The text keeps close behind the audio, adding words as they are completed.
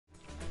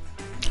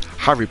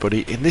Hi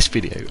everybody, in this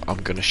video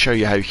I'm going to show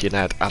you how you can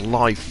add a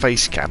live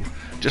face cam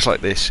just like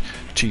this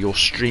to your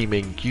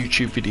streaming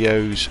YouTube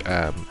videos,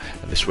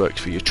 and this works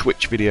for your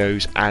Twitch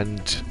videos,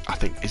 and I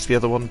think it's the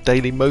other one,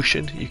 Daily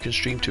Motion, you can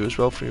stream to as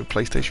well from your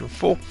PlayStation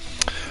 4.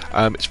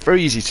 It's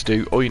very easy to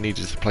do. All you need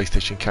is the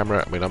PlayStation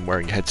camera. I mean, I'm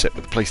wearing a headset,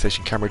 but the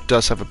PlayStation camera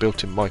does have a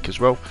built-in mic as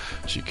well,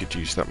 so you could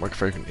use that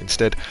microphone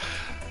instead.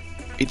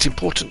 It's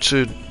important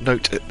to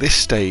note at this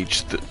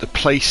stage that the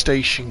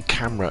PlayStation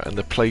camera and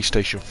the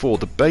PlayStation 4,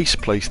 the base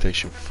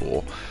PlayStation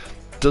 4,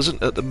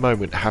 doesn't at the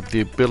moment have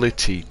the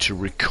ability to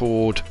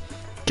record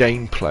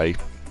gameplay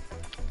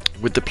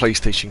with the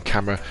PlayStation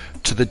camera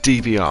to the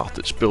DVR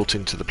that's built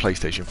into the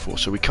PlayStation 4.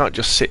 So we can't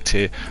just sit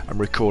here and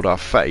record our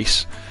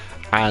face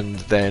and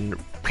then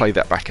play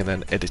that back and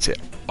then edit it.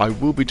 I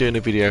will be doing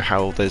a video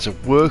how there's a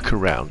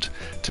workaround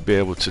to be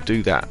able to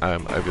do that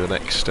over the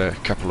next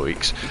couple of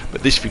weeks,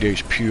 but this video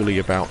is purely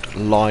about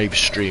live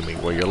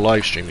streaming, where you're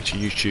live streaming to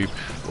YouTube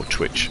or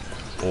Twitch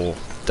or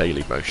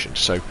Daily Motion.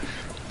 So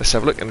let's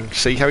have a look and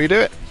see how you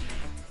do it.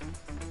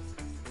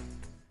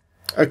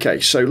 Okay,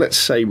 so let's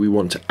say we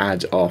want to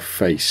add our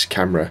face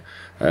camera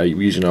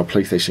using our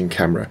PlayStation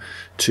camera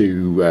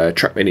to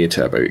Trackmania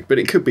Turbo, but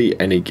it could be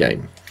any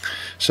game.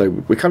 So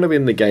we're kind of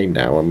in the game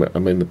now.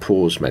 I'm in the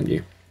pause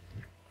menu.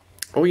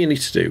 All you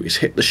need to do is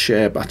hit the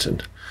share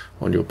button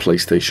on your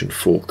PlayStation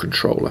 4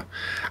 controller,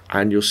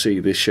 and you'll see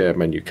the share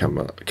menu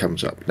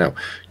comes up. Now,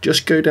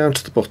 just go down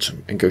to the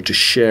bottom and go to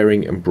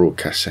sharing and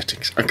broadcast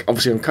settings.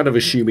 Obviously, I'm kind of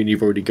assuming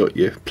you've already got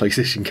your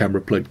PlayStation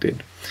camera plugged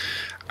in.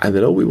 And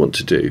then all we want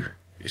to do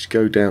is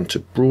go down to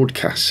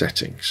broadcast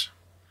settings,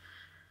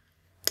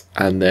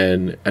 and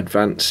then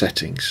advanced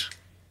settings,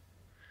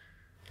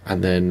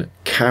 and then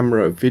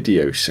camera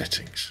video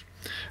settings.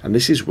 And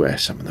this is where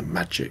some of the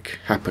magic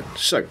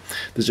happens. So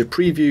there's a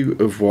preview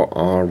of what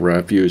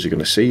our viewers are going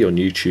to see on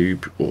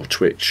YouTube or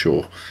Twitch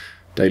or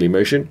Daily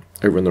Motion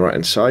over on the right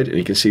hand side, and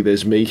you can see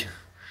there's me,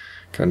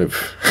 kind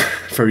of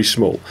very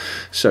small.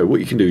 So what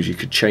you can do is you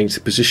could change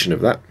the position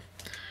of that.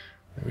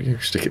 There we go,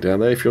 stick it down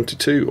there if you wanted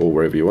to, or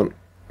wherever you want.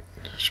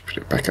 Just put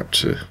it back up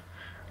to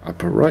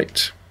upper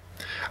right,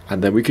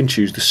 and then we can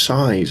choose the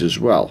size as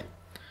well.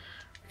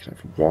 We can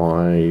have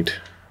wide,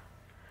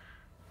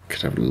 we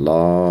can have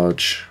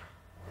large.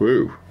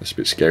 Woo, that's a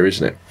bit scary,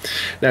 isn't it?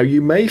 Now,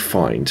 you may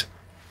find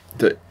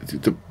that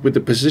with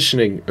the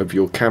positioning of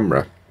your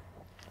camera,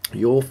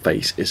 your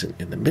face isn't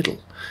in the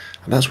middle.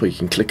 And that's where you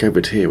can click over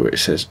to here where it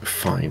says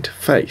Find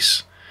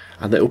Face.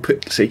 And it'll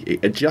see,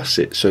 it adjusts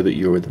it so that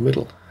you're in the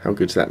middle. How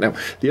good is that? Now,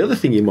 the other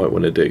thing you might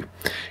want to do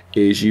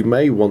is you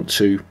may want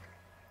to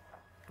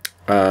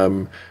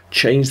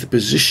change the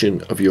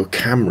position of your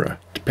camera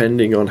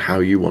depending on how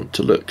you want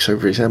to look. So,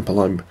 for example,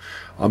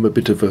 I'm a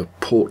bit of a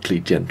portly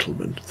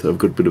gentleman, so I've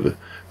got a bit of a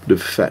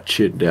fat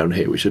chin down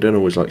here, which I don't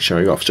always like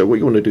showing off. So what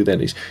you want to do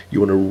then is you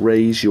want to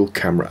raise your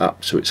camera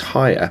up so it's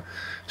higher,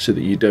 so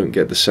that you don't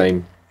get the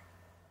same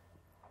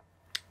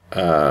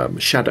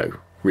shadow,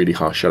 really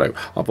harsh shadow.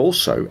 I've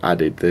also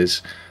added,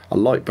 there's a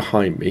light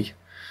behind me.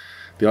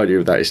 The idea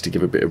of that is to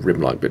give a bit of rim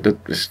light, but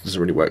this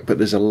doesn't really work. But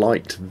there's a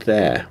light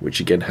there,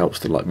 which again helps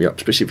to light me up,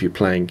 especially if you're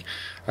playing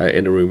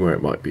in a room where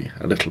it might be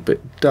a little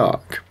bit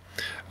dark.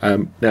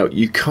 Now,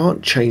 you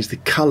can't change the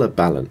colour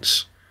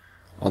balance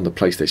on the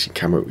PlayStation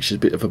camera, which is a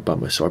bit of a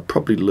bummer, so I'd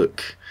probably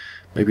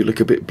maybe look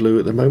a bit blue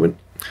at the moment.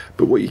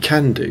 But what you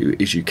can do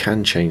is you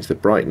can change the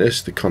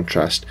brightness, the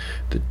contrast,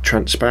 the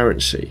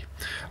transparency,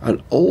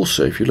 and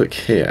also if you look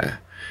here,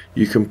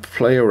 you can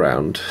play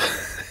around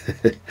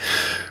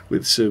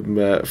with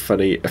some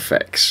funny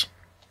effects.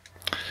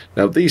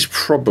 Now, these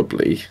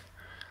probably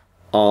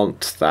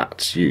aren't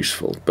that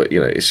useful, but you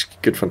know, it's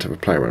good fun to have a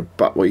play around.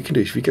 But what you can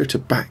do is if you go to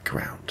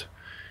background,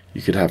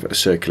 you could have a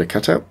circular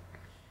cutout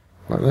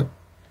like that,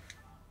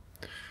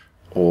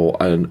 or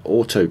an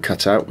auto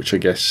cutout, which I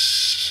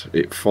guess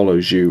it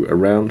follows you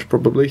around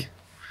probably.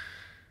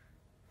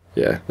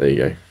 Yeah, there you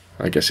go.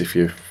 I guess if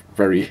you're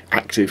very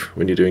active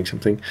when you're doing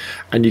something.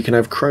 And you can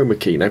have chroma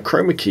key. Now,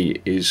 chroma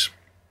key is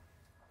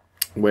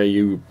where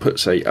you put,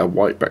 say, a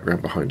white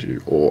background behind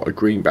you or a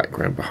green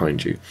background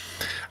behind you,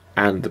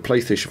 and the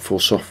PlayStation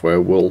 4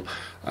 software will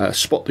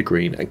spot the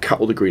green and cut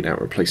all the green out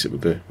and replace it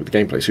with the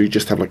gameplay. So you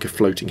just have like a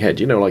floating head,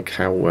 you know, like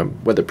how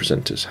weather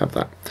presenters have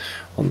that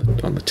on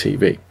the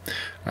TV.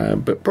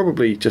 But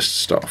probably just to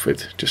start off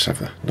with, just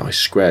have a nice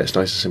square. It's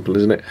nice and simple,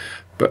 isn't it?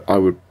 But I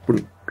would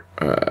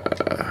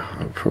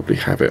probably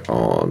have it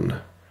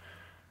on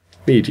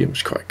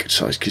medium's quite a good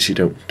size, because you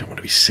don't want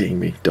to be seeing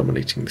me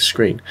dominating the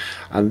screen.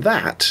 And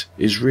that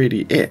is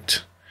really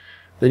it.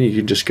 Then you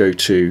can just go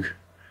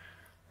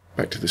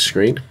back to the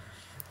screen,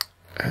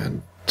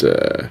 and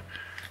here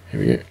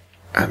we go,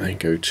 and then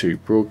go to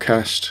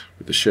broadcast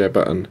with the share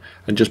button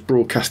and just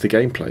broadcast the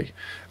gameplay.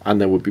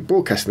 And then we'll be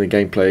broadcasting the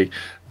gameplay.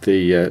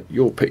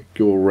 Your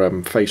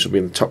face will be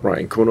in the top right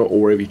hand corner,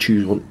 or wherever you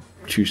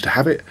choose to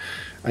have it,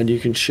 and you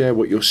can share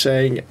what you're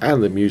saying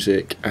and the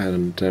music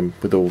and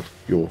with all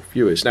your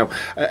viewers. Now,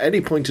 at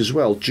any point as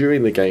well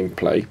during the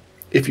gameplay,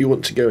 if you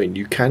want to go in,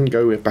 you can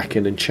go back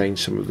in and change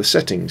some of the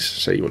settings.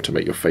 Say you want to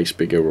make your face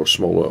bigger or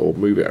smaller, or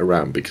move it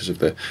around because of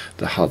the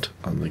HUD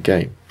on the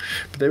game.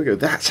 But there we go.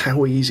 That's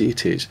how easy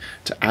it is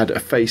to add a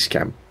face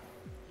cam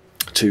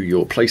to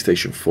your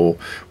PlayStation 4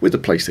 with the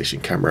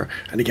PlayStation camera.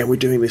 And again, we're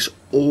doing this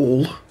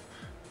all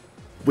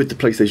with the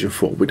PlayStation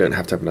 4. We don't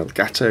have to have an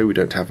Elgato, we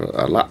don't have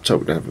a laptop,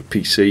 we don't have a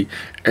PC.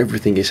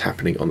 Everything is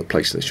happening on the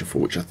PlayStation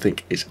 4, which I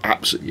think is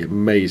absolutely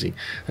amazing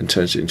and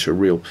turns it into a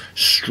real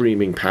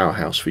streaming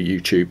powerhouse for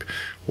YouTube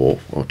or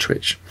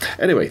Twitch.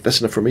 Anyway, that's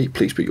enough from me.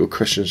 Please put your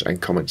questions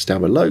and comments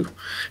down below.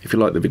 If you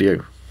like the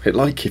video, hit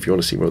like. If you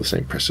want to see more of the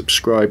same, press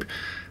subscribe.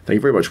 Thank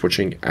you very much for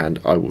watching, and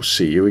I will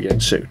see you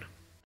again soon.